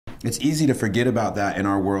It's easy to forget about that in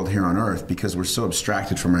our world here on Earth because we're so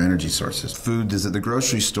abstracted from our energy sources. Food is at the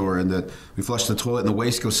grocery store, and that we flush the toilet and the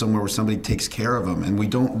waste goes somewhere where somebody takes care of them. And we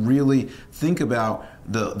don't really think about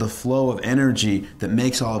the flow of energy that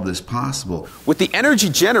makes all of this possible. With the energy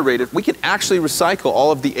generated, we can actually recycle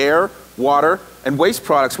all of the air, water, and waste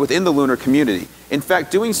products within the lunar community. In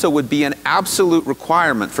fact, doing so would be an absolute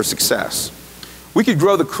requirement for success. We could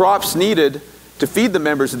grow the crops needed to feed the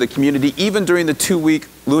members of the community even during the 2-week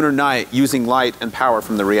lunar night using light and power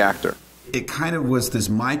from the reactor. It kind of was this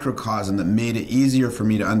microcosm that made it easier for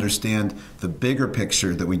me to understand the bigger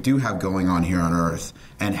picture that we do have going on here on Earth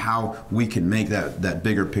and how we can make that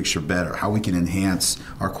bigger picture better, how we can enhance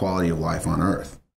our quality of life on Earth.